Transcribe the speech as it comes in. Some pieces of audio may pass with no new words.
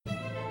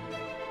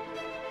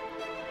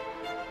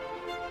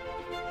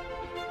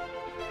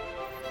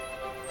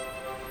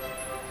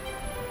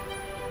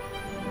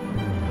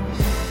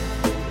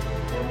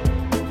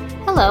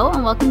Hello,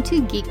 and welcome to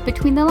Geek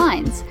Between the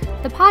Lines,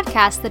 the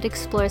podcast that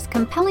explores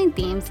compelling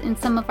themes in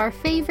some of our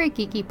favorite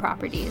geeky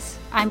properties.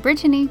 I'm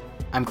Brittany.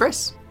 I'm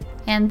Chris.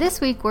 And this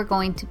week we're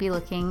going to be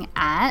looking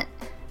at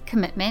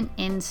commitment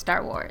in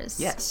Star Wars.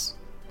 Yes.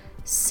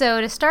 So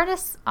to start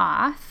us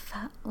off,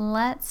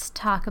 let's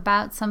talk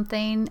about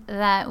something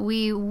that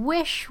we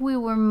wish we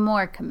were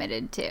more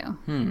committed to.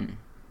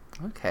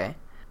 Okay.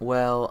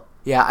 Well,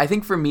 yeah, I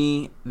think for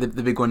me, the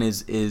big one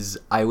is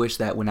I wish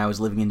that when I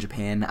was living in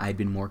Japan, I'd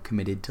been more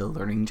committed to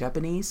learning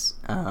Japanese.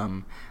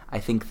 I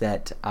think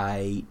that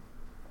I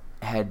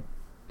had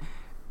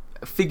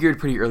figured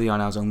pretty early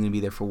on I was only going to be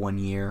there for 1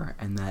 year,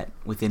 and that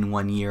within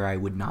 1 year I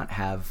would not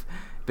have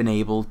been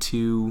able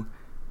to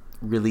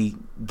really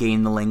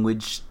gain the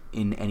language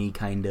in any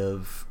kind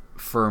of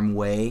firm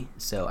way.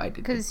 So I did.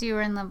 Because you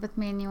were in love with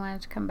me and you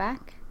wanted to come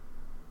back?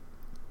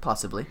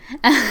 Possibly.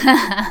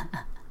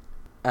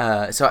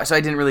 So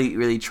I didn't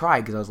really try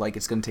because I was like,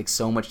 it's going to take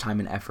so much time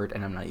and effort,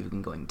 and I'm not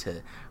even going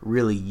to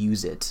really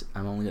use it.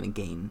 I'm only going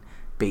to gain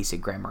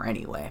basic grammar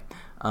anyway.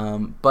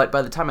 But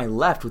by the time I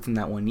left within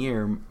that 1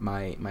 year,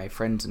 my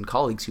friends and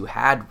colleagues who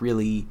had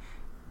really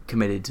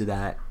committed to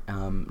that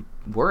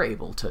were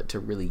able to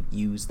really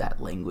use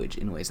that language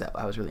in ways that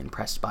I was really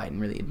impressed by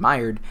and really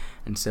admired.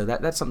 And so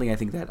that's something I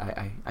think that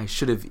I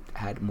should have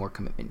had more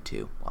commitment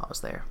to while I was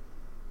there.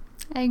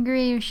 I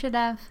agree, you should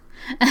have.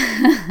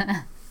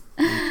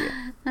 Thank you.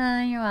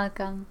 You're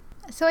welcome.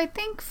 So I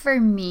think for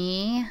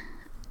me,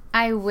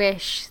 I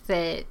wish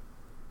that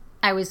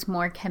I was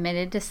more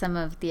committed to some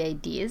of the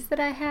ideas that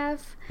I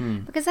have.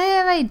 Because I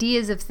have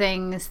ideas of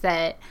things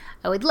that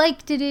I would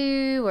like to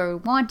do or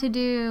want to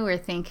do or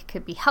think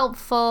could be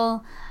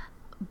helpful,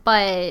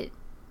 but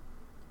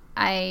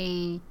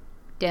I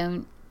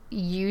don't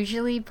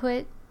usually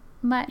put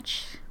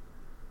much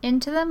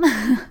into them.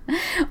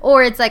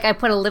 Or it's like I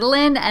put a little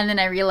in and then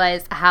I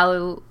realize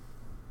how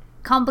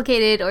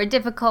complicated or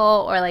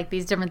difficult or like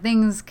these different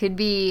things could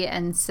be,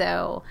 and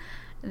so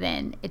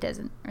then it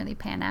doesn't really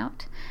pan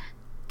out.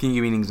 Can you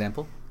give me an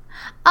example?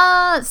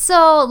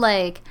 So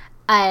like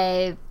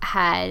I've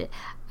had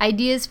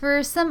ideas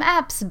for some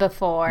apps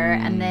before,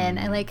 and then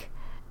I like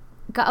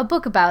got a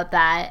book about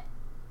that,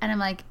 and I'm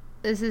like,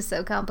 this is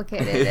so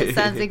complicated. It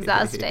sounds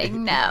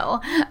exhausting.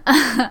 No.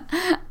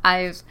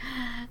 I've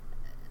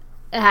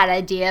had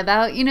idea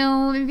about,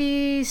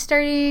 maybe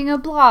starting a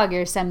blog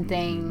or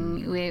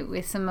something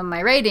with some of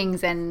my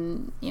writings,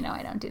 and,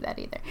 I don't do that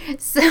either.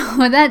 So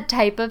that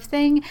type of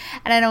thing.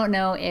 And I don't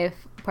know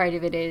if part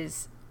of it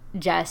is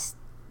just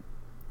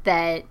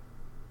that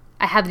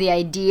I have the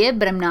idea,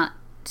 but I'm not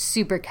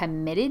super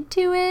committed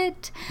to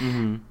it.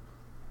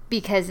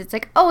 Because it's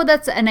like, oh,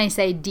 that's a nice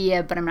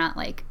idea, but I'm not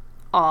like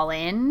all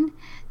in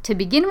to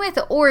begin with.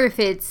 Or if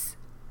it's,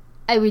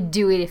 I would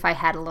do it if I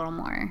had a little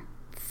more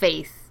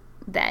faith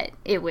that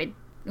it would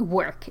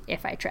work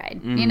if I tried,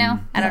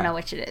 I don't know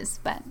which it is,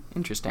 but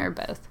interesting, or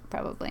both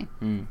probably.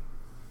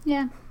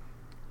 Yeah.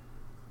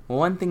 Well,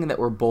 one thing that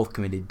we're both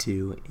committed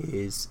to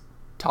is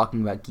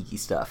talking about geeky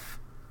stuff.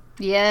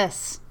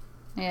 Yes.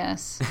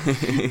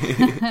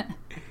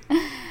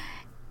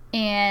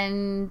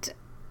 And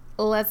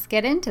let's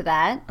get into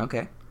that.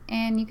 Okay.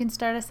 And you can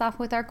start us off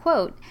with our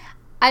quote.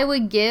 I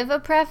would give a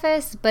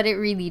preface, but it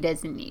really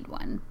doesn't need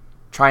one.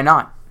 Try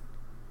not,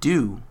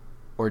 do,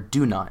 or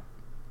do not.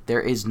 There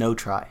is no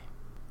try.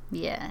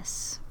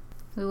 Yes.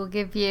 We will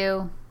give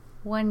you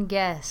one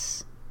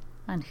guess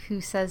on who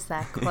says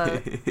that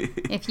quote.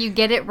 If you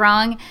get it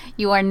wrong,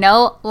 you are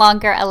no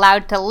longer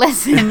allowed to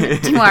listen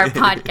to our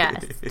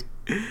podcast.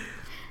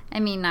 I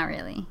mean, not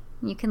really.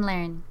 You can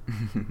learn.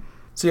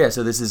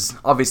 So this is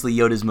obviously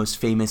Yoda's most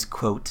famous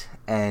quote,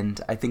 and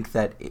I think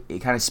that it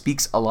kind of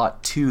speaks a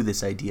lot to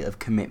this idea of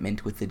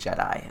commitment with the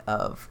Jedi,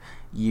 of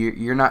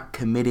you're not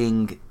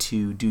committing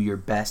to do your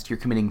best, you're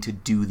committing to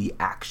do the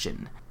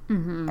action.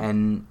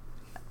 And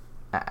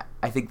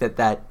I think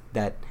that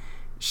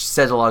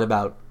says a lot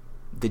about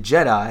the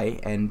Jedi,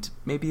 and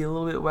maybe a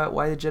little bit about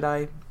why the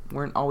Jedi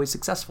weren't always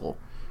successful.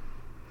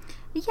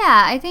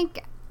 Yeah, I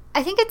think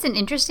it's an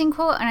interesting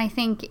quote, and I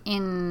think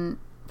in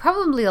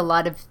probably a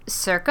lot of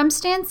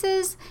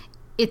circumstances,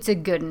 it's a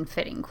good and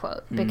fitting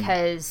quote,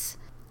 because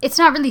it's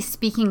not really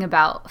speaking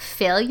about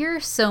failure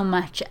so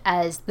much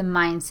as the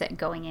mindset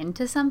going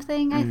into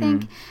something, I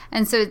think.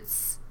 And so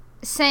it's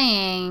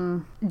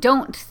saying,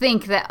 don't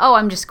think that, oh,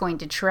 I'm just going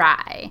to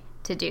try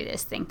to do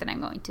this, think that I'm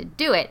going to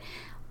do it.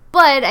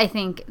 But I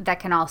think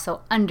that can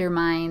also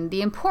undermine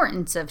the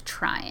importance of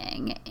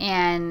trying.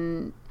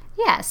 And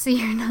yeah, so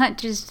you're not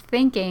just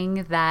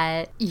thinking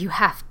that you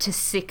have to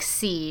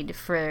succeed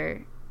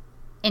for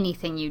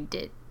anything you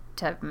did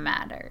to have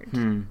mattered.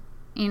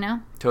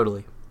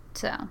 Totally.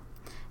 So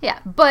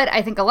yeah, but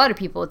I think a lot of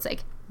people, it's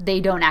like they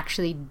don't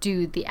actually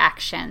do the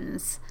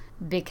actions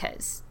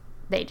because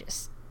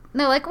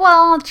they're like,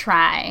 well, I'll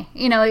try.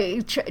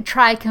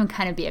 Try can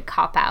kind of be a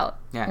cop-out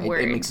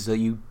word. It makes it so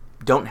you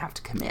don't have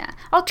to commit. Yeah,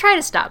 I'll try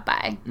to stop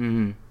by.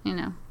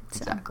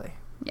 Exactly.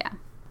 Yeah.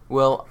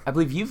 Well, I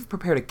believe you've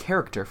prepared a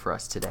character for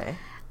us today.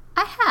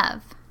 I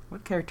have.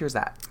 What character is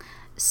that?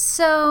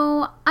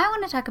 So I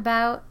want to talk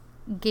about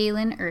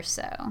Galen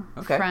Erso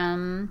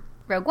from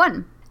Rogue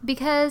One,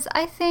 because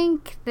I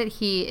think that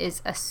he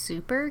is a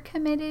super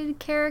committed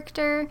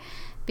character,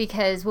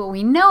 because what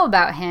we know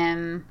about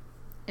him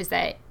is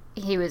that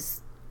he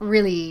was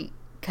really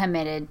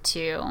committed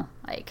to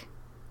like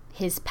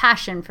his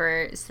passion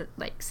for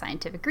like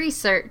scientific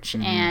research,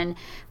 and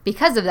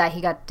because of that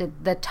he got to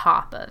the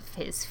top of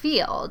his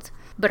field,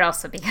 but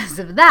also because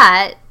of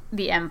that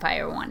the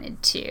Empire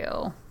wanted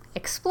to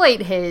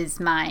exploit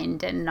his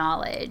mind and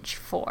knowledge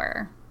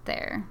for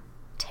their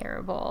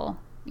terrible,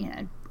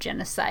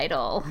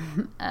 genocidal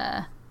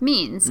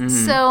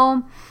means.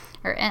 So,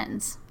 or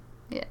ends,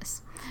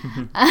 yes.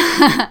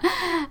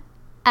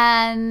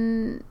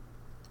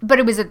 But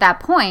it was at that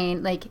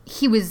point, like,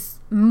 he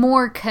was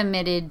more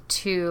committed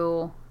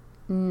to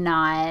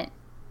not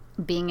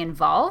being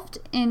involved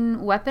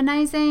in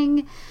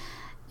weaponizing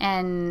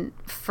and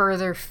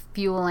further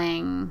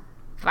fueling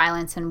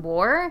violence and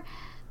war,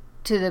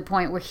 to the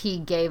point where he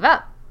gave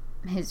up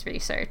his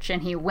research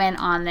and he went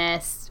on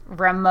this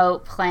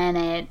remote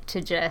planet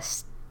to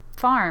just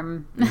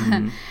farm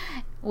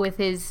with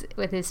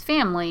his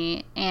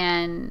family.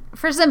 And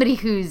for somebody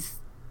whose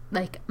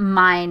like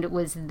mind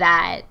was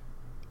that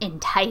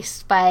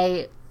enticed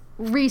by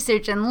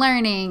research and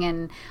learning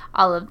and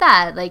all of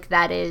that, like,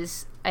 that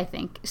is, I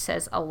think,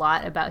 says a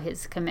lot about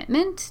his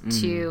commitment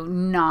to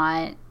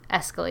not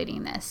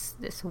escalating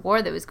this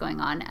war that was going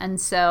on.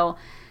 And so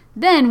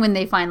then when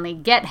they finally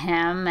get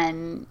him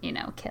and,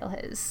 kill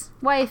his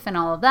wife and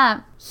all of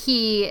that,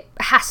 he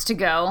has to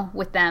go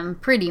with them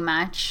pretty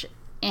much,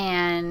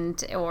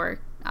 or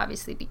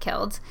obviously be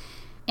killed.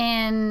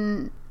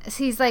 And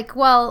so he's like,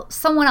 well,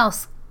 someone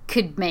else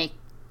could make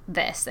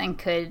this and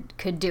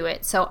could do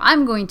it. So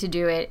I'm going to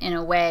do it in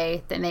a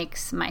way that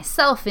makes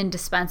myself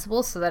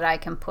indispensable so that I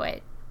can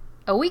put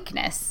a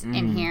weakness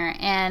in here.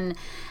 And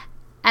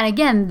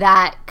again,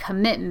 that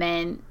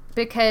commitment,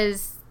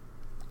 because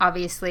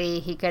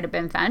obviously he could have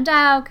been found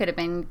out, could have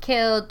been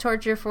killed,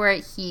 tortured for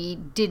it. He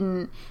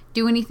didn't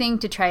do anything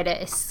to try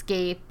to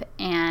escape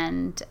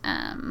and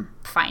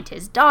find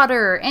his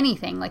daughter or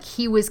anything. Like,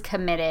 he was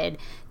committed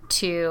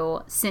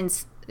to,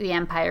 since the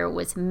Empire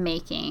was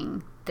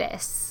making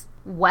this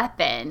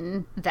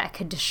weapon that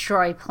could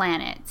destroy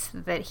planets,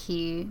 that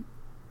he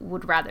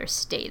would rather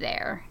stay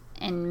there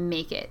and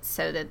make it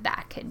so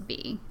that could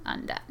be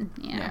undone.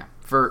 Yeah,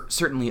 for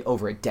certainly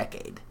over a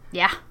decade.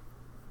 Yeah.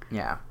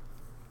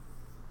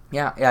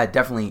 It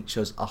definitely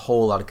shows a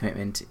whole lot of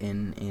commitment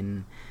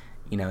in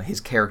his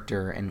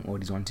character and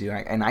what he's wanting to do.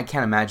 And I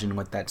can't imagine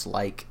what that's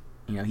like.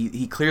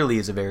 He clearly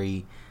is a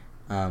very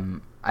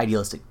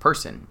idealistic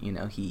person.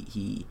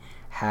 He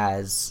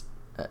has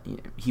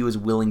he was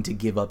willing to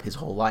give up his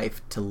whole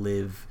life to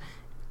live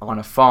on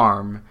a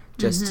farm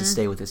just to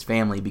stay with his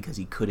family because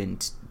he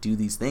couldn't do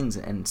these things.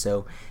 And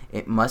so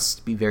it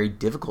must be very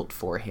difficult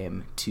for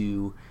him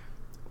to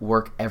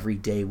work every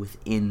day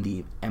within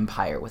the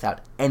Empire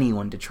without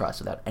anyone to trust,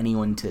 without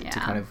anyone to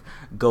kind of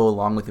go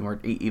along with him or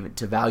even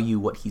to value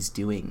what he's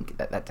doing.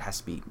 That has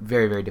to be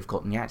very, very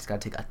difficult. And it's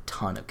got to take a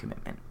ton of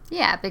commitment.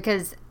 Yeah,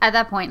 because at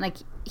that point, like,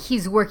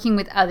 he's working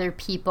with other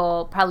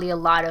people, probably a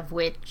lot of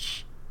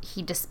which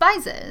he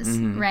despises,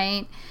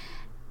 right?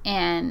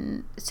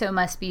 And so it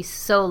must be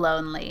so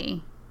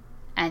lonely.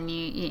 And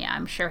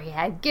I'm sure he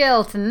had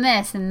guilt and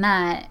this and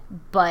that,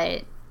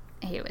 but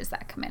he was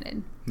that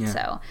committed. Yeah.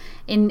 So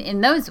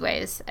in those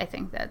ways, I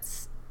think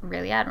that's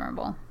really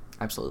admirable.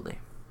 Absolutely.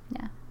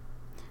 Yeah.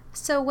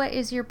 So what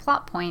is your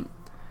plot point?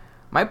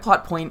 My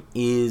plot point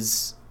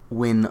is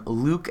when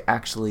Luke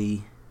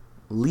actually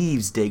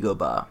leaves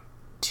Dagobah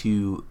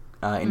to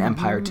an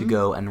Empire to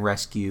go and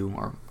rescue,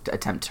 or to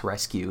attempt to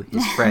rescue,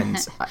 his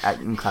friends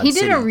in Cloud City. He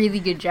did a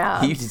really good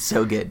job. He did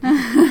so good.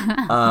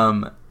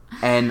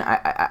 And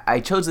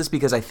I chose this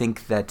because I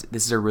think that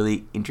this is a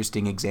really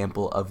interesting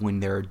example of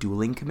when there are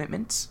dueling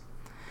commitments.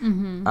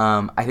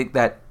 I think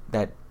that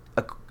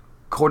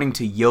according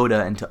to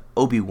Yoda and to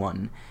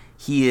Obi-Wan,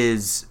 he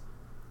is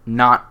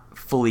not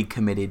fully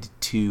committed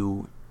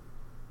to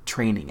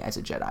training as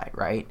a Jedi,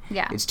 right?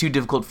 Yeah. It's too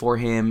difficult for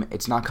him.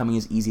 It's not coming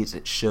as easy as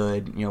it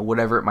should,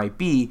 whatever it might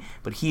be,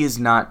 but he's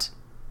not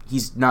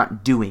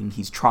doing,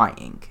 he's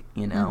trying,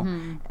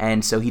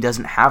 And so he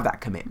doesn't have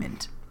that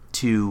commitment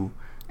to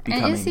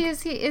becoming. And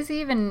is he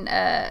even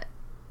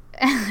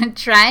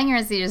trying, or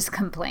is he just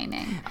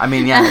complaining? I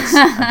mean, yeah, that's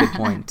a good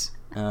point.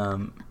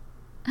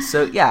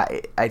 So yeah,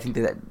 I think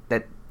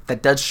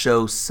that does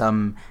show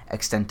some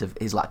extent of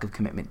his lack of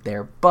commitment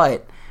there,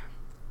 but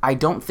I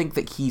don't think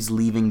that he's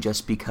leaving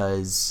just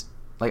because,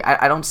 like,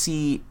 I don't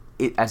see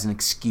it as an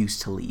excuse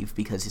to leave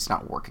because it's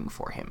not working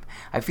for him.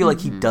 I feel like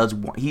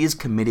he is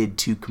committed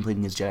to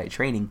completing his Jedi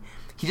training.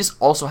 He just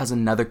also has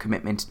another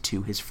commitment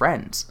to his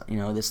friends,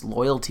 this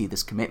loyalty,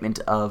 this commitment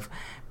of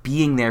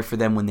being there for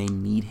them when they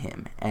need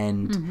him.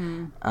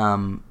 And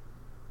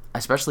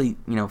especially,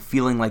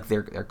 feeling like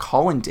they're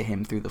calling to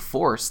him through the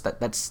Force,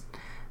 that's,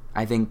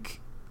 I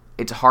think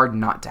it's hard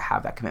not to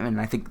have that commitment.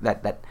 And I think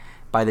that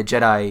by the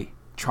Jedi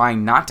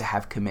trying not to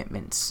have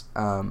commitments,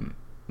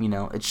 You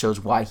know, it shows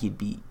why it'd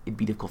be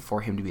difficult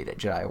for him to be a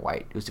Jedi, or why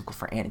it was difficult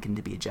for Anakin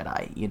to be a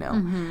Jedi, you know.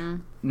 Mm-hmm.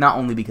 Not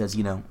only because,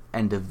 you know,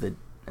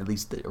 at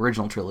least the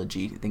original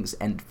trilogy, things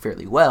end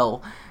fairly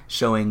well,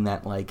 showing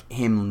that, like,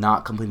 him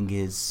not completing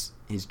his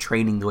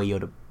training the way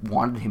Yoda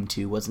wanted him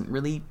to wasn't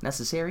really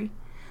necessary.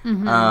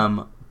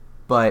 Mm-hmm.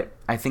 But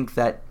I think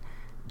that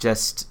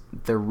just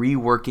the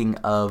reworking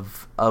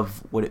of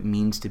what it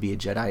means to be a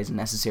Jedi is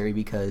necessary,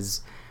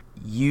 because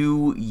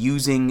you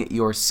using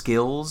your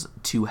skills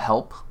to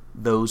help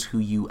those who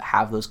you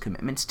have those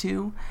commitments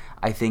to,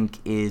 I think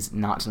is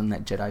not something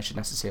that Jedi should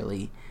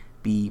necessarily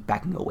be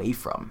backing away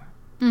from.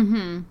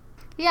 Mm-hmm.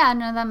 Yeah,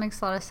 no, that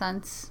makes a lot of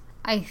sense.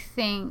 I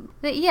think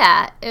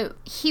that,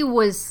 he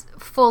was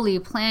fully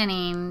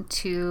planning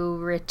to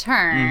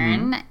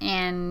return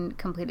and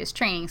complete his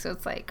training. So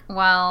it's like,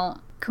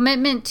 well,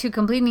 commitment to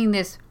completing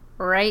this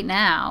right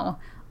now,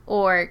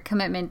 or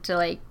commitment to,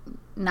 like,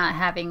 not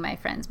having my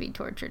friends be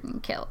tortured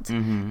and killed.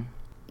 Mm-hmm.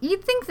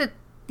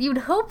 You'd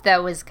hope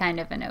that was kind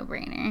of a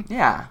no-brainer.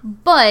 Yeah.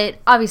 But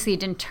obviously it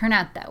didn't turn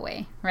out that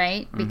way,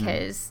 right?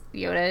 Because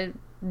Yoda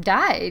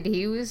died.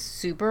 He was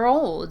super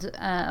old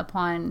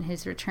upon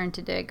his return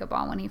to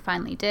Dagobah when he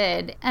finally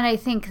did. And I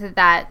think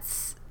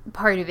that's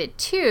part of it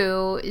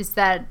too, is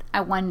that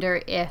I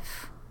wonder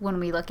if, when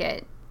we look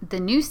at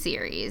the new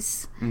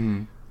series,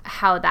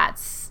 how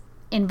that's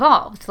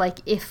involved. Like,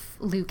 if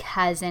Luke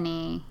has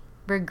any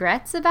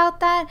regrets about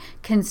that,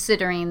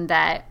 considering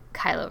that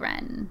Kylo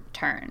Ren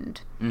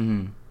turned.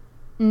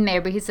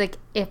 Maybe he's like,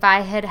 if I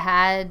had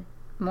had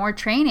more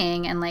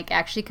training and, like,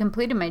 actually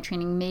completed my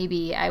training,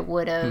 maybe I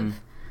would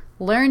have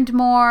learned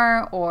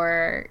more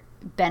or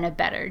been a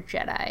better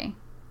Jedi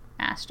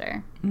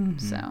Master.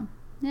 So,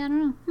 yeah, I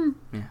don't know.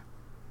 Yeah,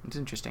 it's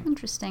interesting.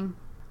 Interesting.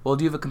 Well,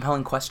 do you have a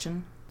compelling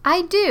question?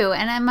 I do,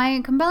 and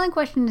my compelling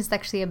question is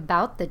actually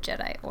about the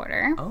Jedi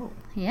Order. Oh.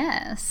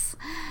 Yes.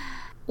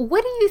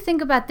 What do you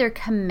think about their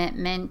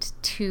commitment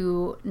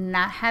to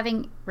not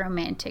having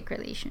romantic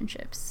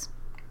relationships?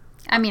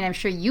 I mean, I'm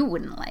sure you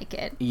wouldn't like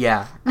it.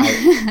 Yeah.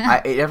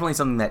 It definitely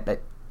something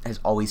that has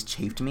always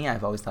chafed me.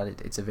 I've always thought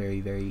it's a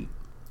very, very...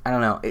 I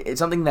don't know. It's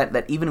something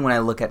that even when I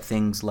look at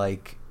things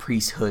like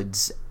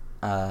priesthoods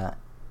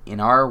in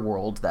our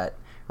world that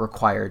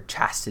require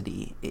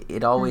chastity,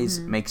 it always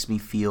makes me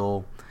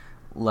feel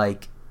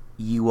like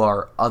you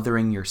are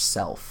othering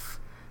yourself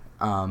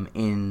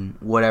in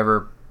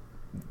whatever,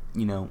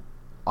 you know,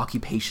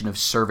 occupation of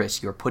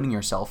service you're putting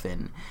yourself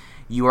in.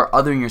 You are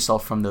othering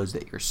yourself from those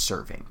that you're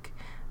serving.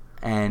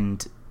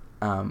 And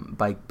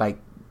by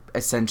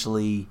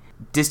essentially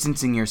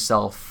distancing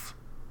yourself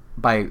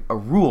by a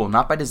rule,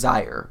 not by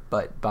desire,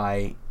 but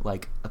by,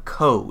 like, a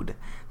code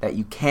that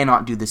you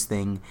cannot do this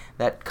thing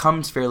that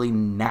comes fairly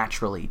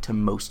naturally to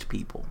most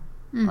people,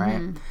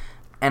 right?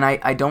 And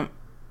I don't,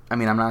 I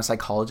mean, I'm not a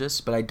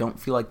psychologist, but I don't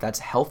feel like that's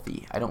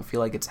healthy. I don't feel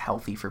like it's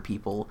healthy for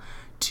people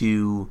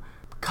to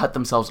cut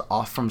themselves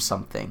off from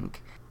something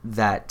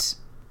that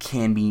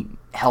can be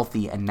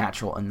healthy and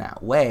natural in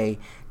that way,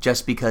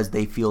 just because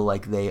they feel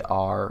like they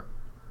are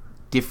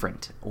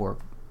different or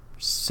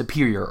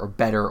superior or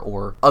better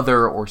or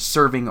other or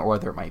serving or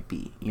whatever it might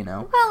be, you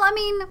know? Well, I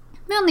mean,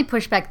 my only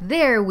pushback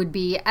there would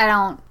be, I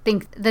don't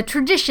think the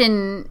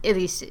tradition, at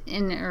least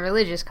in a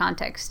religious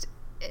context,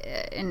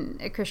 in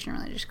a Christian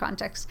religious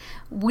context,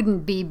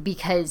 wouldn't be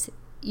because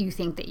you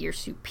think that you're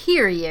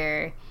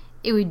superior.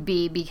 It would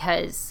be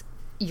because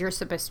you're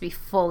supposed to be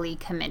fully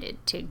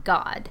committed to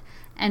God.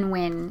 And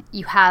when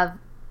you have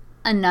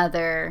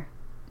another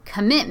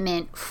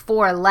commitment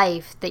for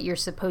life that you're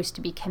supposed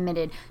to be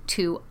committed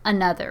to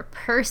another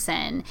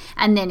person,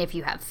 and then if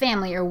you have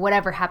family or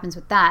whatever happens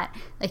with that,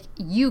 like,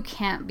 you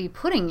can't be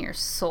putting your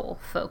sole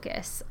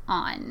focus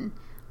on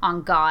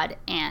God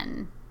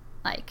and,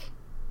 like,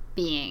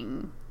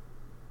 being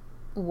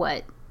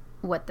what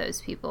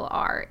those people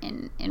are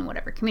in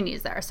whatever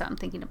communities there are. So I'm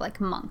thinking of,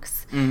 like,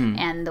 monks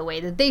and the way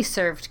that they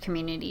served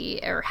community,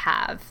 or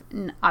have,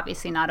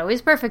 obviously not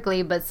always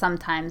perfectly, but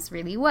sometimes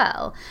really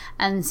well.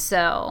 And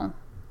so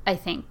I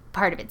think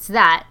part of it's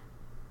that.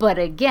 But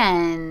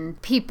again,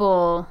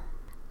 people,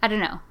 I don't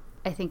know,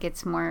 I think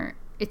it's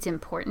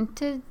important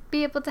to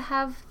be able to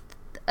have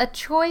a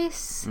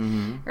choice,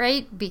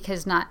 right?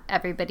 Because not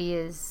everybody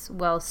is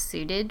well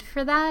suited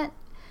for that.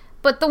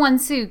 But the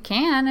ones who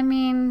can, I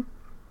mean,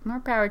 more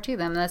power to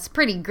them. That's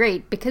pretty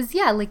great, because,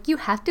 yeah, like, you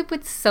have to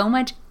put so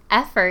much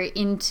effort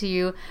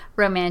into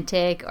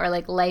romantic or,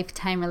 like,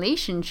 lifetime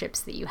relationships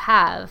that you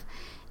have.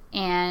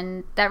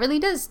 And that really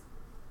does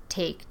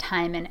take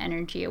time and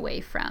energy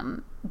away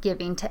from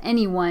giving to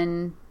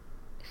anyone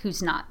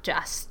who's not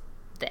just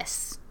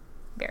this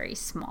very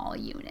small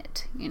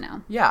unit, you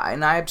know? Yeah,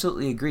 and I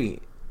absolutely agree.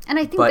 And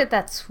I think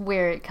that's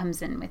where it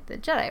comes in with the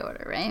Jedi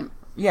Order, right?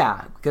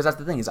 Yeah, because that's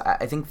the thing, is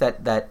I think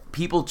that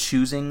people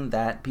choosing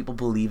that, people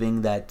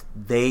believing that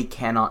they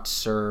cannot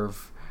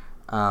serve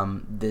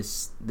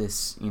this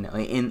you know,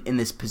 in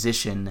this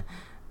position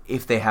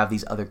if they have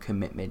these other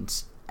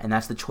commitments, and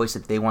that's the choice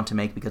that they want to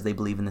make because they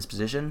believe in this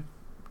position,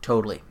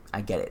 totally,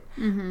 I get it.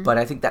 But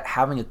I think that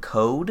having a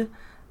code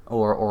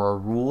or a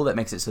rule that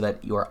makes it so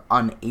that you are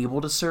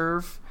unable to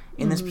serve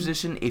in this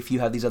position if you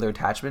have these other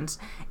attachments.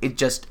 It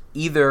just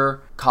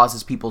either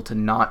causes people to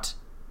not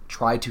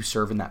try to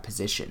serve in that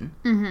position,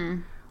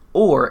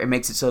 or it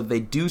makes it so that they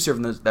do serve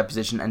in that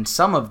position, and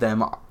some of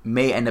them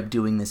may end up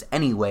doing this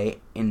anyway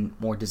in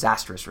more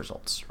disastrous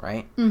results,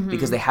 right?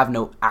 Because they have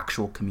no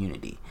actual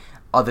community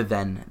other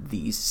than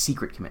these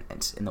secret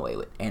commitments in the way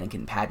what Anakin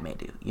and Padme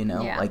do, you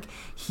know? Yeah. Like,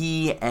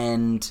 he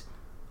and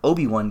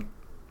Obi-Wan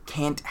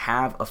can't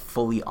have a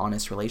fully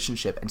honest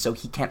relationship, and so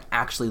he can't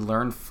actually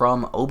learn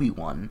from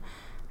Obi-Wan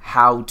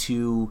how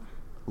to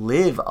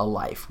live a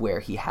life where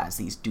he has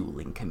these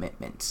dueling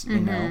commitments, you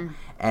know?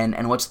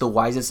 And what's the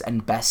wisest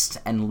and best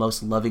and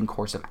most loving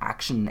course of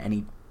action in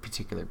any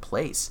particular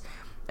place?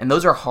 And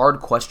those are hard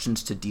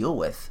questions to deal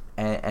with,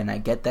 and I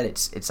get that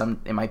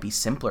it might be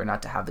simpler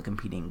not to have the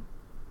competing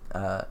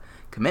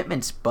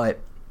commitments, but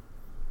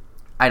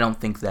I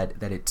don't think that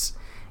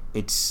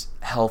it's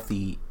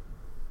healthy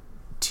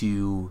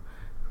to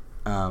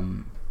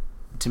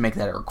make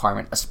that a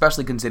requirement,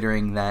 especially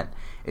considering that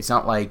it's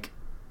not like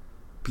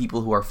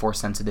people who are Force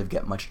sensitive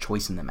get much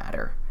choice in the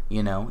matter.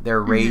 You know,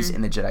 they're raised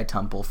in the Jedi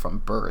Temple from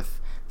birth.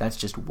 That's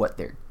just what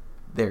they're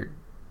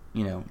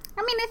you know.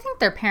 I mean, I think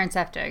their parents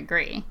have to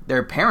agree.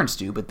 Their parents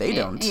do, but they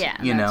don't. Yeah,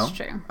 you that's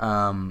know?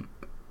 true.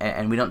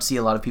 And we don't see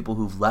a lot of people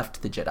who've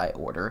left the Jedi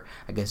Order.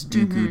 I guess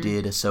Dooku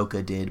did,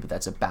 Ahsoka did, but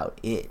that's about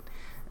it.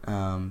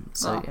 Yeah.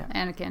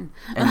 Anakin.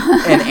 And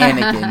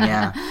Anakin,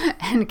 yeah.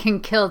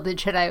 Anakin killed the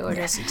Jedi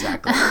Order. Yes,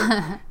 exactly.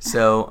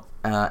 So,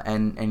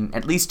 and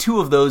at least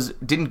two of those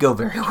didn't go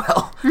very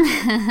well.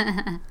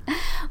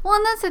 Well,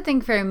 and that's the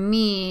thing for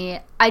me.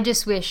 I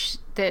just wish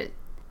that,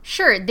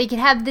 sure, they could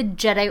have the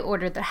Jedi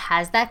Order that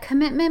has that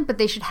commitment, but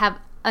they should have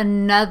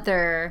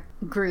another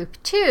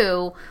group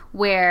too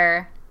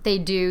where they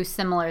do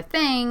similar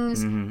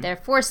things. They're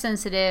Force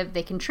sensitive.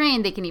 They can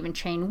train. They can even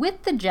train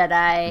with the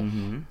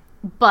Jedi.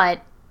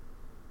 But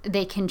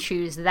they can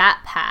choose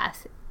that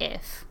path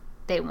if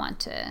they want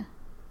to,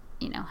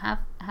 you know, have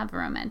a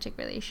romantic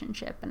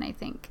relationship. And I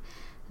think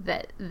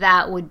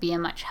that would be a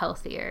much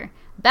healthier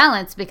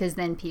balance, because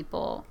then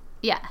people,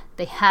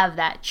 they have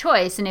that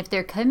choice. And if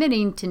they're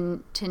committing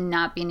to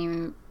not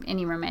be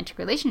any romantic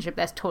relationship,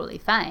 that's totally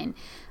fine.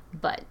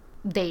 But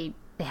they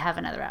have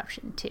another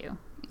option too,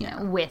 you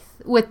know,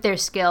 with their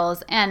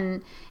skills.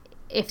 And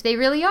if they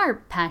really are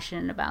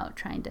passionate about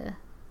trying to,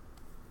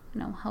 you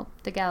know, help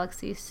the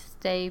galaxy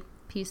stay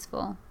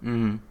peaceful.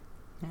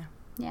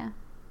 Yeah.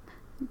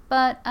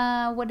 But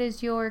what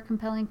is your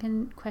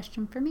compelling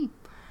question for me?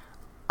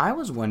 I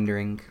was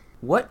wondering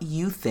what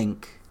you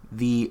think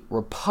the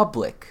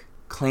Republic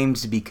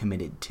claims to be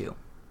committed to.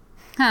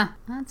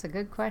 That's a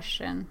good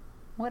question.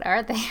 What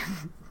are they?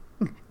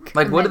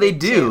 Like, what do they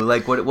do?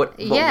 Like, what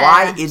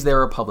why is there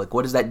a Republic?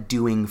 What is that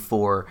doing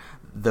for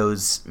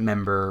those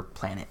member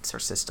planets or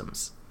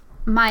systems?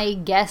 My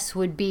guess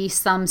would be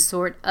some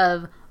sort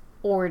of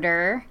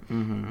order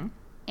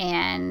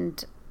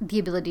and the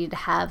ability to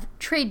have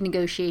trade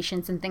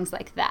negotiations and things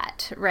like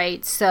that,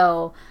 right?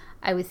 So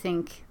I would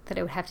think that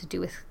it would have to do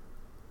with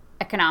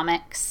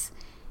economics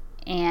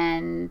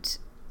and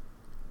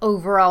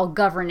overall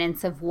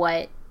governance of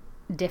what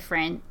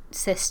different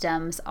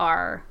systems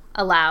are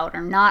allowed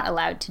or not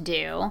allowed to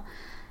do.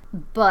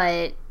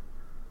 But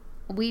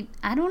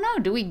I don't know,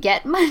 do we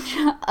get much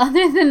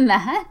other than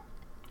that?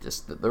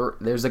 Just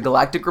there's a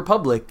galactic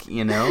republic,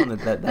 you know,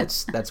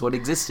 that's what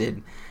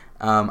existed.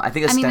 I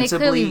think ostensibly, I mean, they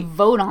clearly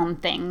vote on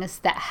things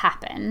that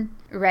happen,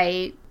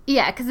 right?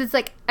 Yeah, because it's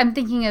like, I'm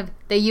thinking of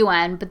the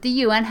UN, but the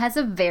UN has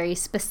a very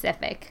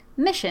specific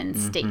mission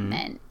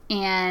statement,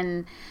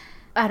 and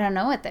I don't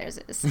know what theirs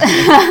is.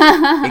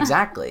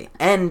 Exactly.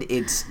 And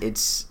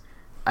it's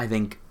I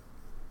think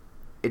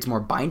it's more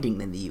binding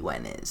than the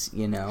UN is,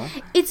 you know?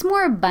 It's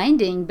more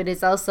binding, but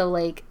it's also,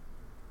 like,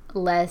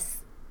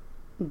 less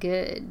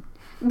good.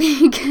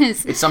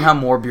 Because it's somehow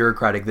more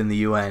bureaucratic than the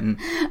UN.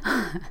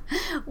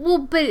 Well,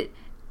 but,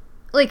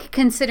 like,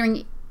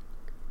 considering,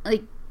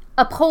 like,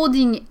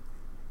 upholding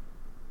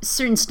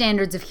certain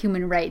standards of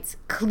human rights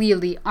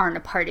clearly aren't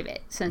a part of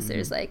it, since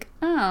there's, like,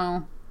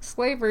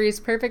 slavery is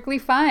perfectly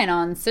fine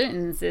on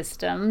certain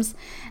systems.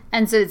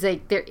 And so it's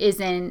like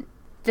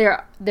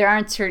there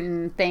aren't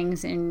certain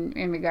things in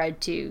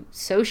regard to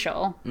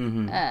social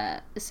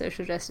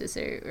justice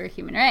or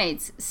human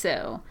rights.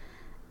 So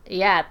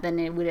then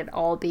it would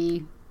all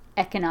be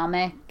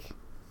economic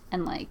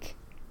and like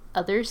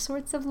other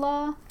sorts of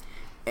law.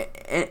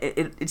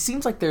 It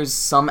seems like there's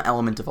some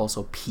element of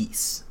also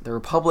peace. The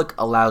Republic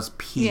allows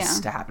peace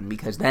to happen,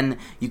 because then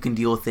you can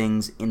deal with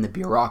things in the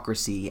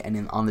bureaucracy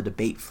and on the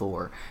debate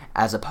floor,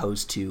 as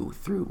opposed to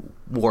through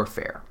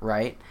warfare,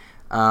 right?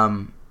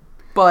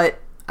 But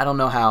I don't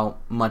know how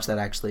much that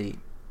actually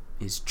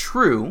is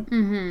true.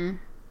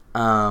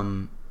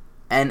 And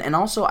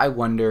also I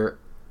wonder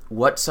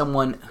what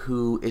someone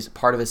who is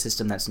part of a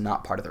system that's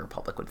not part of the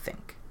Republic would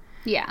think.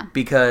 Yeah.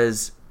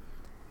 Because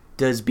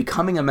does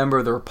becoming a member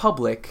of the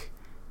Republic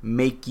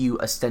make you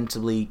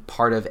ostensibly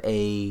part of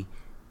a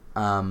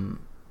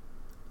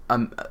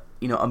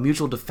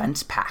mutual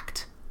defense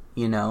pact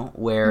you know,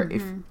 where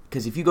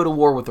because if you go to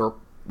war with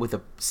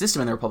a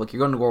system in the Republic, you're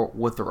going to war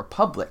with the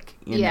Republic,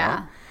 you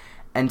know?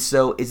 And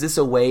so is this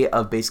a way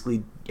of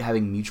basically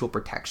having mutual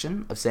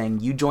protection, of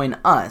saying you join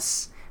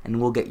us and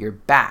we'll get your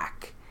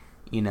back,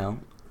 you know?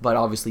 But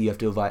obviously you have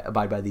to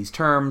abide by these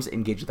terms,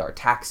 engage with our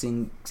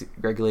taxing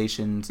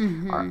regulations,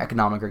 our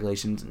economic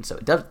regulations, and so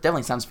it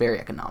definitely sounds very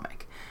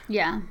economic.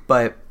 Yeah.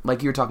 But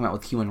like you were talking about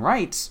with human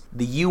rights,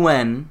 the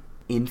UN,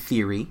 in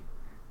theory,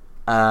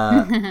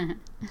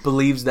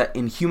 believes that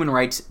in human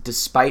rights,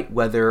 despite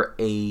whether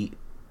a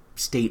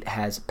state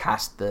has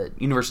passed the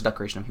Universal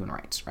Declaration of Human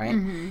Rights, right?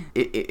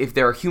 If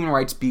there are human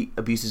rights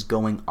abuses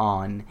going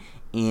on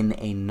in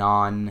a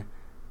non-member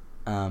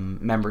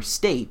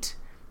state,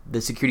 the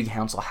Security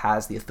Council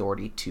has the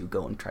authority to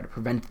go and try to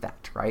prevent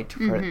that, right?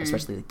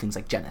 Especially things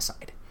like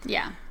genocide.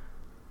 Yeah.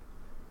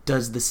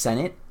 Does the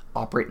Senate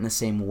operate in the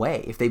same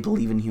way if they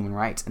believe in human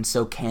rights? And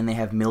so can they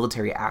have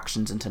military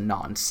actions into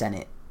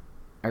non-Senate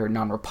or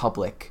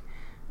non-Republic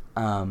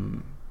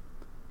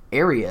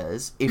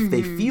areas if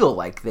they feel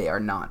like they are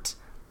not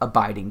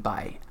abiding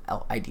by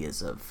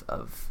ideas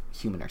of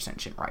human or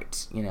sentient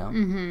rights, you know?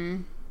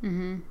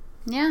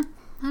 Yeah,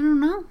 I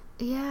don't know.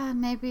 Yeah,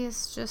 maybe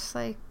it's just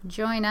like,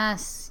 join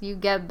us, you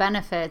get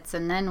benefits,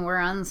 and then we're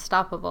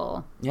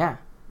unstoppable. Yeah.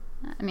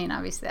 I mean,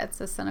 obviously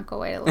that's a cynical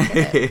way to look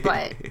at it,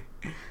 but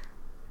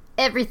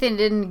everything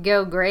didn't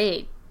go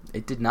great.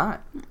 It did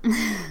not.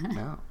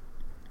 No.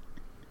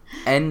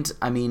 And,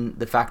 I mean,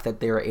 the fact that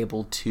they were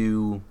able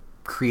to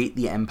create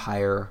the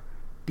Empire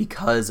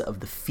because of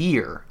the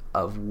fear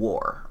of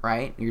war,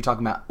 right? You're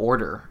talking about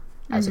order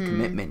as a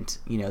commitment.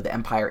 You know, the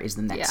Empire is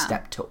the next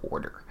step to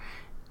order.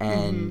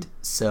 And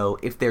so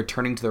if they're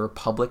turning to the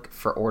Republic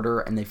for order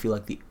and they feel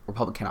like the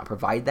Republic cannot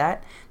provide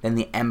that, then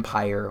the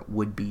Empire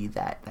would be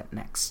that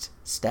next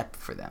step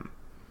for them.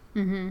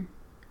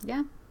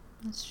 Yeah,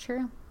 that's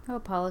true. Oh,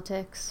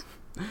 politics.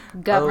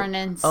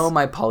 Governance. Oh,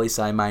 my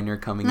poli-sci minor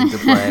coming into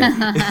play.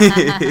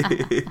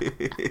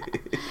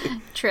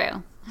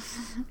 True.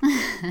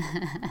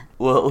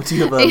 Well, do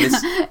you have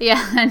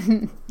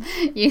and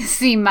you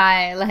see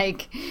my,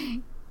 like...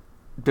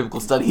 Biblical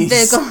studies.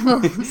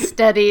 Biblical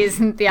studies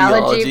and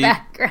theology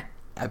background.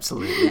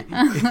 Absolutely.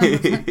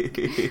 What do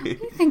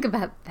you think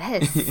about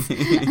this?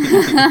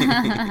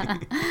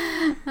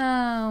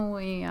 Oh,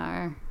 we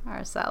are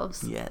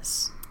ourselves.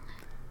 Yes.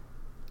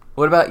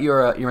 What about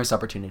your missed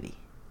opportunity?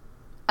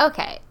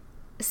 Okay.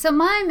 So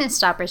my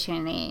missed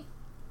opportunity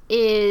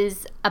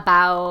is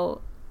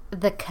about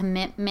the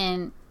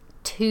commitment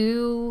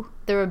to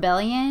the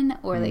rebellion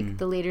or like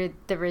the leader,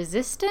 the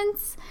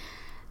resistance,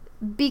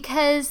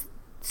 because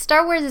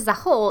Star Wars as a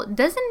whole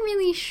doesn't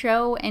really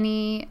show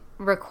any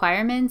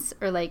requirements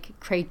or like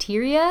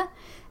criteria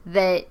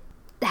that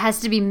has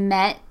to be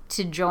met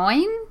to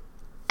join.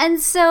 And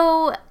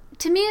so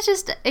to me, it's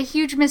just a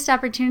huge missed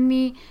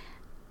opportunity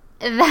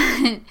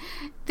that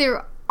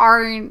there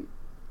aren't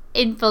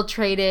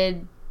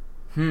infiltrated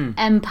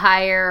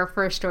Empire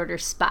First Order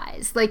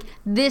spies. Like,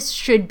 this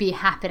should be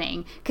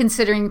happening,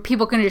 considering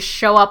people can just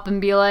show up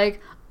and be like,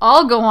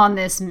 I'll go on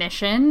this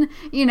mission,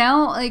 you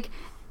know? Like,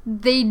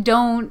 they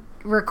don't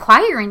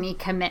require any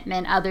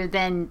commitment other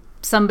than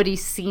somebody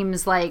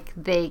seems like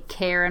they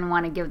care and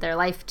want to give their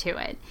life to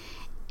it.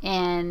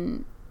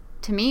 And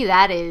to me,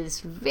 that is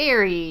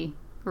very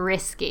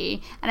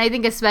risky. And I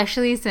think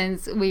especially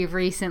since we've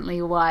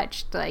recently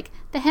watched like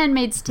The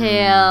Handmaid's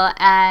Tale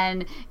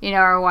and, you know,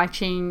 are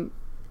watching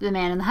The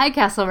Man in the High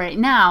Castle right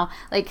now,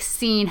 like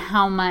seeing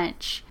how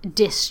much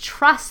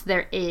distrust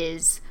there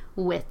is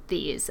with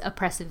these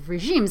oppressive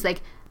regimes,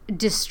 like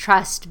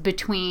distrust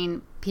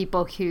between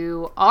people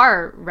who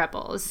are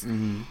rebels.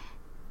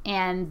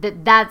 And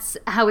that's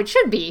how it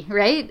should be,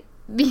 right?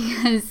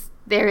 Because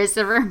there is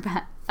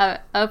a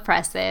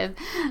oppressive,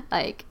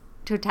 like,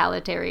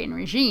 totalitarian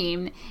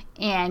regime,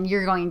 and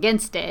you're going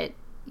against it.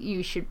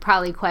 You should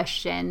probably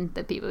question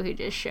the people who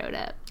just showed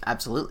up.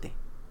 Absolutely.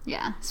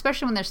 Yeah,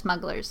 especially when they're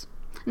smugglers.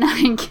 No,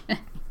 I'm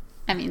kidding.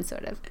 I mean,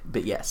 sort of.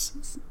 But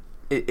yes.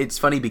 It's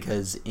funny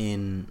because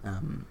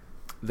in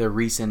the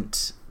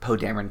recent Poe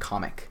Dameron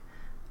comic,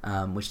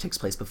 which takes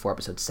place before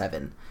episode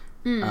 7,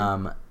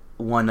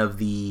 one of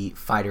the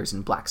fighters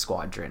in Black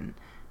Squadron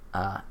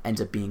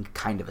ends up being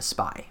kind of a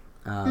spy,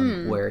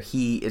 where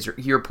he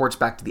reports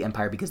back to the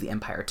Empire because the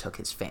Empire took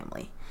his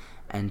family.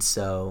 And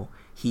so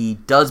he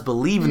does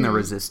believe in the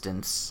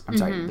Resistance. I'm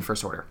sorry, the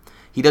First Order.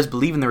 He does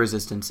believe in the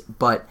Resistance,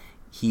 but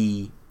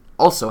he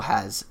also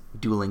has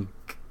dueling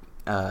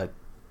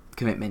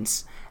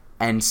commitments.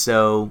 And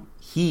so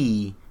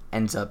he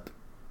ends up,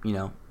 you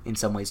know, in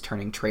some ways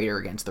turning traitor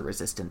against the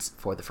Resistance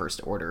for the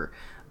First Order.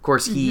 Of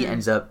course, he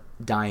ends up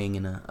dying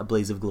in a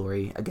blaze of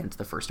glory against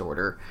the First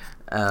Order.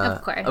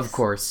 Of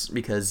course,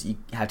 because you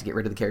have to get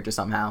rid of the character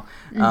somehow.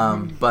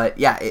 But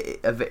yeah,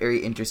 a very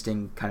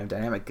interesting kind of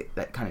dynamic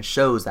that kind of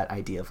shows that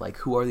idea of like,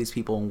 who are these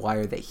people and why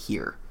are they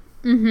here?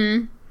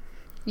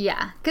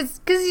 Yeah,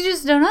 because you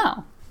just don't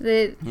know.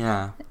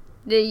 Yeah.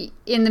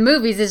 In the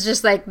movies, it's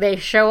just like they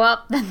show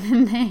up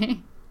and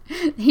then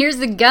here's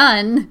a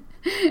gun.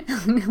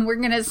 We're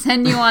going to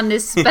send you on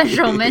this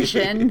special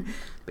mission.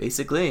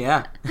 Basically,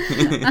 yeah.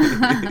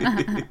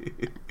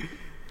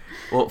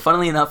 Well,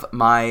 funnily enough,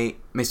 my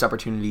missed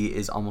opportunity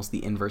is almost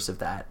the inverse of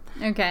that.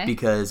 Okay.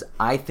 Because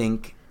I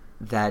think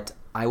that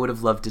I would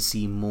have loved to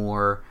see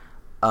more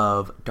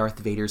of Darth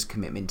Vader's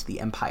commitment to the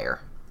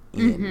Empire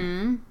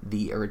in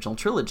the original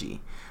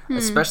trilogy.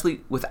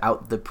 Especially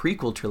without the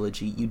prequel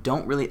trilogy, you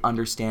don't really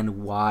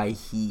understand why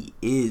he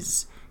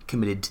is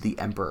committed to the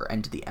Emperor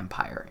and to the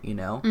Empire, you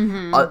know?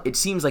 It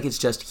seems like it's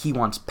just he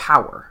wants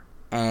power.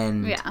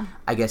 And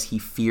I guess he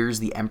fears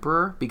the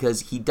Emperor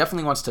because he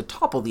definitely wants to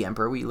topple the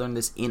Emperor. We learned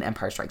this in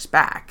Empire Strikes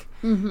Back,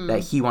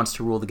 that he wants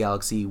to rule the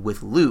galaxy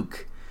with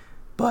Luke.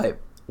 But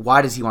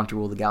why does he want to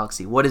rule the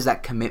galaxy? What is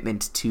that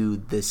commitment to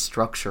this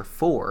structure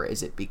for?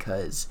 Is it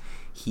because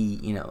he,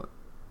 you know...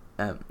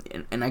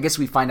 and I guess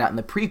we find out in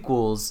the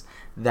prequels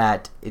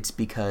that it's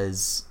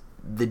because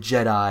the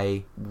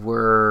Jedi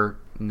were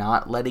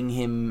not letting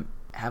him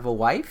have a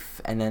wife,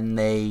 and then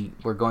they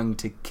were going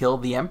to kill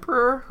the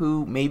Emperor,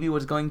 who maybe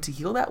was going to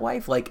heal that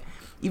wife. Like,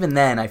 even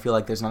then, I feel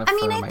like there's not a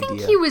firm idea. I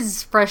think he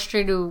was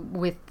frustrated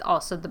with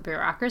also the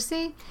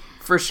bureaucracy.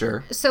 For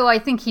sure. So I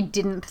think he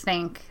didn't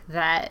think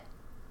that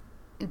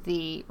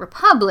the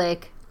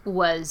Republic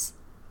was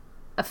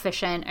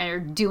efficient or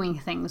doing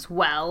things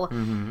well.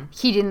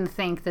 He didn't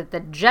think that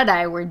the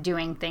Jedi were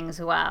doing things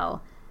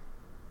well.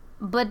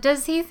 But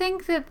does he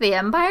think that the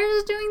Empire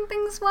is doing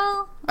things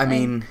well? I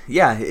mean,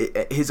 yeah,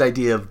 his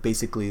idea of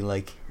basically,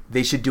 like,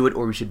 they should do it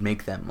or we should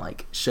make them,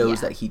 like, shows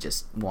that he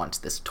just wants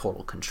this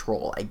total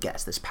control, I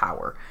guess, this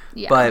power.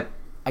 Yeah. But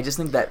I just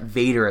think that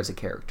Vader as a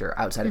character,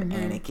 outside of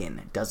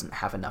Anakin, doesn't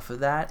have enough of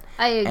that.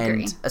 I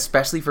agree. And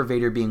especially for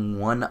Vader being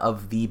one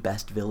of the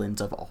best villains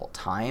of all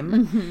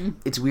time,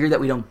 it's weird that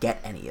we don't get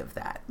any of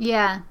that.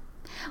 Yeah.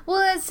 Well,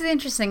 that's the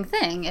interesting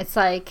thing. It's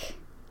like,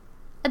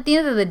 at the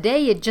end of the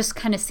day, it just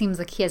kind of seems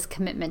like he has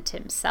commitment to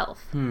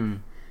himself.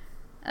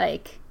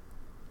 Like,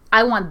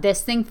 I want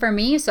this thing for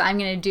me, so I'm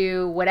going to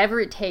do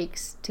whatever it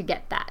takes to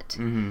get that.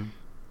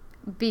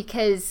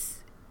 Because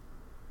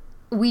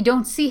we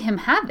don't see him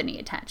have any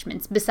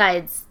attachments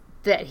besides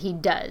that he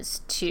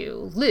does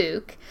to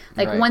Luke.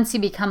 Like, once he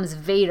becomes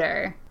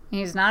Vader,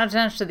 he's not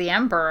attached to the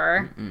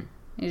Emperor.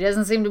 He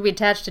doesn't seem to be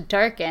attached to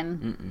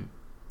Tarkin.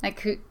 Like,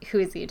 who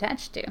is he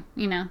attached to,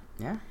 you know?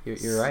 Yeah,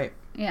 you're right.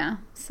 Yeah,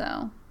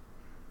 so...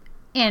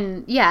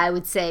 And, yeah, I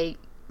would say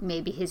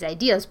maybe his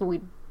ideals, but we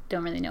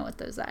don't really know what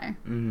those are.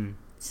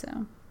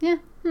 So, yeah.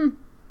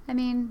 I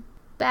mean,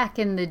 back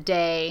in the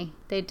day,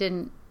 they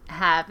didn't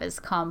have as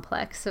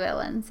complex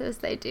villains as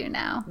they do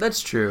now. That's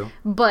true.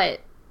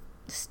 But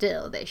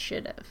still, they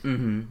should have.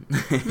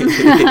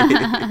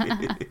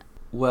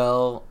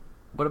 Well,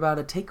 what about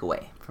a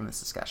takeaway from this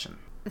discussion?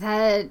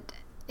 That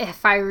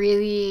if I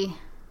really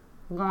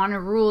want to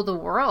rule the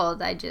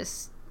world, I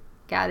just...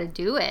 gotta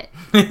do it.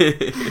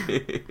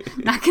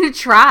 I'm not gonna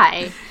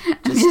try.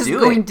 I'm just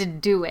going to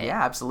do it.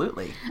 Yeah,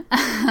 absolutely.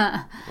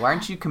 Why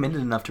aren't you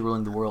committed enough to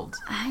ruling the world?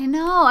 I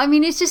know. I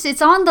mean,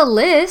 it's on the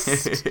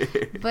list,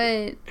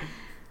 but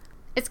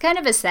it's kind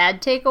of a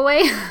sad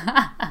takeaway.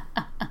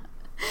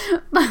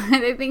 But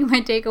I think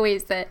my takeaway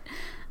is that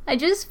I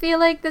just feel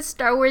like the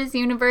Star Wars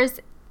universe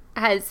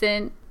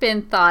hasn't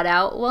been thought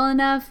out well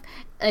enough,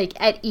 like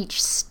at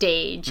each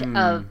stage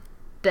of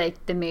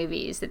the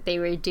movies that they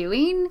were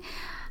doing.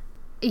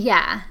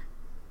 Yeah,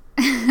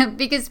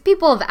 because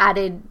people have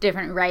added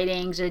different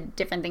writings or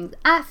different things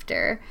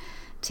after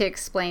to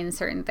explain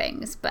certain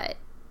things, but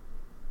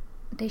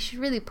they should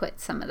really put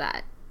some of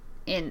that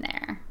in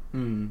there.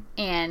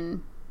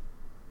 And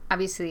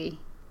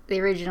obviously, the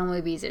original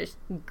movies are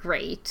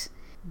great,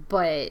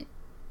 but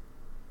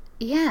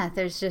yeah,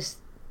 there's just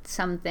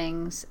some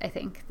things I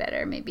think that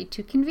are maybe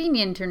too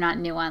convenient or not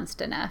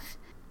nuanced enough.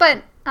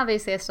 But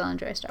obviously, I still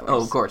enjoy Star Wars.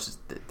 Oh, of course,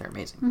 they're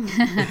amazing.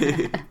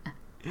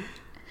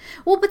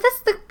 Well, but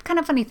that's the kind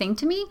of funny thing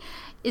to me,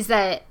 is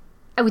that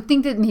I would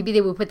think that maybe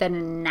they would put that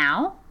in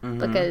now,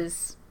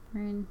 because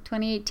we're in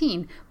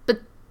 2018, but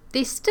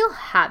they still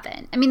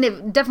haven't. I mean,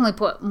 they've definitely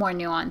put more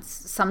nuance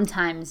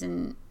sometimes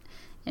in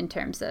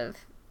terms of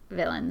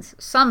villains.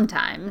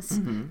 Sometimes.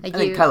 Like I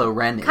think Kylo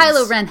Ren is.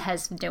 Kylo Ren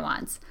has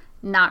nuance,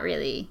 not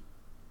really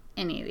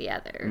any of the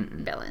other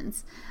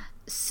villains.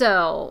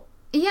 So,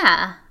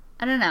 yeah,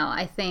 I don't know.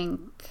 I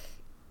think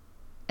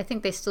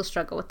they still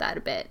struggle with that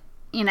a bit.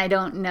 And I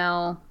don't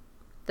know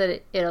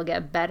that it'll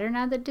get better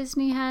now that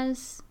Disney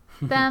has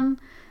them,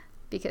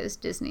 because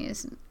Disney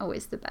isn't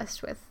always the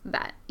best with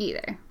that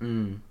either.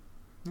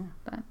 Yeah.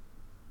 But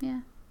yeah,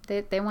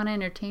 they want to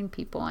entertain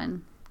people,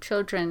 and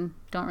children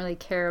don't really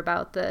care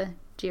about the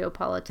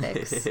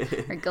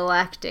geopolitics or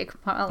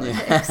galactic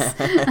politics.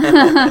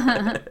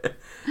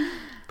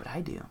 But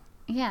I do.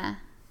 Yeah.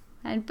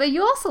 But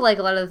you also like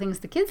a lot of the things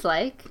the kids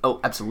like. Oh,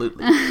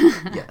 absolutely.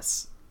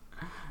 Yes.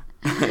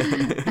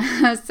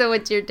 So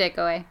what's your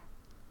takeaway?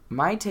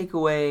 My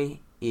takeaway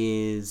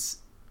is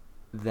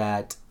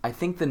that I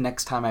think the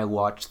next time I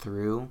watch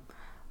through,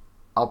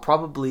 I'll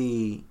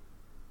probably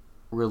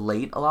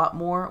relate a lot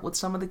more with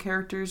some of the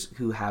characters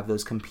who have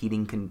those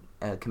competing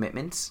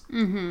commitments.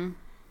 Mm-hmm.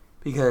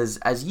 Because,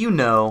 as you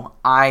know,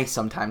 I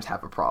sometimes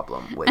have a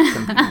problem with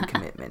competing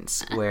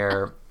commitments,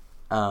 where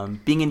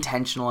being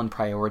intentional and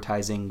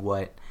prioritizing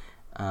what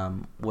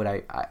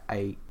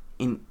I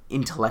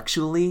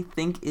intellectually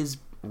think is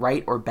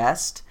right or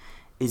best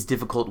is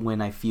difficult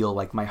when I feel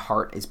like my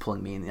heart is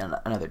pulling me in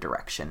another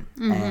direction.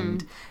 Mm-hmm.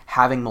 And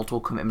having multiple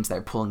commitments that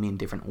are pulling me in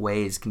different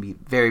ways can be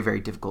very, very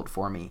difficult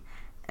for me.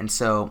 And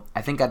so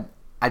I think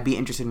I'd be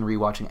interested in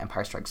rewatching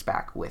Empire Strikes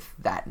Back with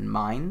that in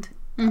mind,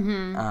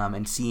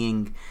 and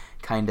seeing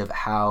kind of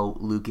how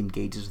Luke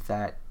engages with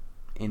that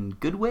in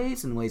good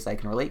ways, in ways I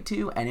can relate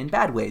to, and in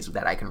bad ways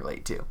that I can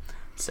relate to.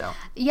 So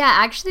yeah,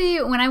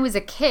 actually, when I was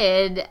a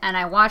kid and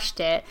I watched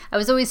it, I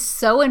was always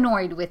so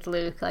annoyed with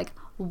Luke. Like,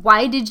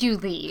 why did you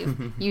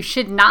leave? You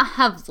should not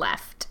have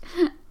left.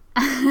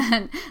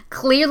 And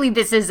clearly,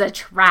 this is a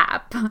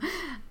trap.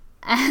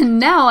 And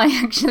now I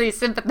actually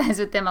sympathize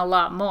with him a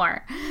lot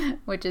more,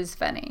 which is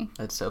funny.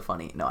 That's so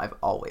funny. No, I've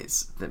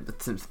always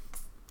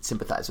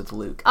sympathized with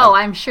Luke. Oh,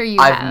 I'm sure you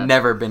have. I've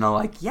never been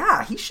like,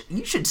 yeah,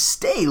 you should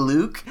stay,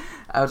 Luke.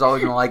 I was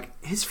always like,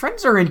 his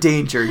friends are in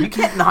danger. You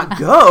can't not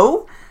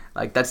go.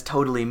 Like, that's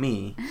totally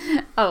me.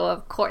 Oh,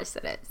 of course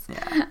it is.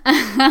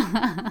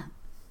 Yeah.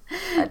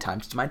 At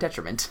times to my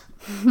detriment.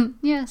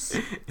 Yes.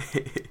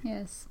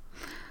 Yes.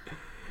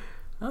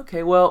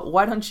 Okay, well,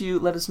 why don't you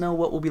let us know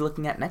what we'll be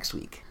looking at next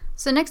week?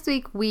 So next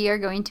week we are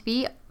going to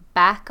be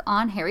back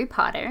on Harry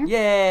Potter.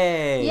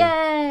 Yay!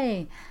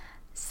 Yay!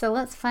 So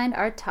let's find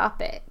our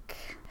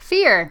topic.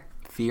 Fear.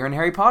 Fear in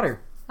Harry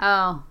Potter.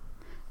 Oh,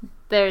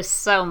 there's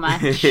so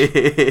much.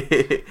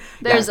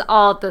 There's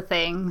all the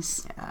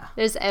things. Yeah.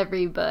 There's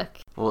every book.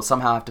 We'll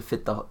somehow have to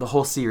fit the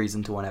whole series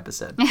into one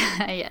episode.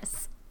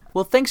 Yes.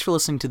 Well, thanks for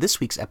listening to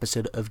this week's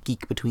episode of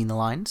Geek Between the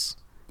Lines.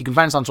 You can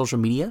find us on social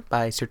media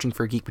by searching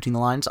for Geek Between the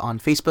Lines on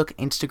Facebook,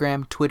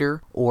 Instagram,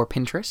 Twitter, or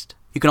Pinterest.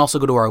 You can also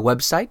go to our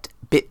website,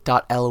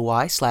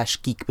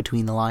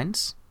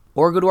 bit.ly/geekbetweenthelines,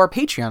 or go to our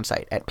Patreon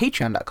site at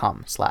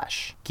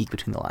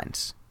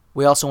patreon.com/geekbetweenthelines.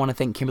 We also want to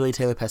thank Kimberly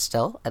Taylor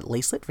Pastel at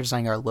Lacelet for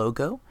designing our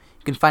logo.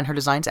 You can find her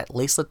designs at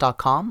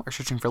lacelet.com or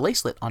searching for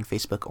Lacelet on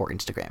Facebook or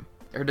Instagram.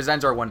 Her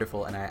designs are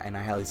wonderful, and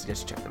I highly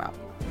suggest you check them out.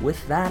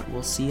 With that,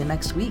 we'll see you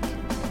next week.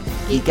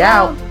 Geek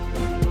out!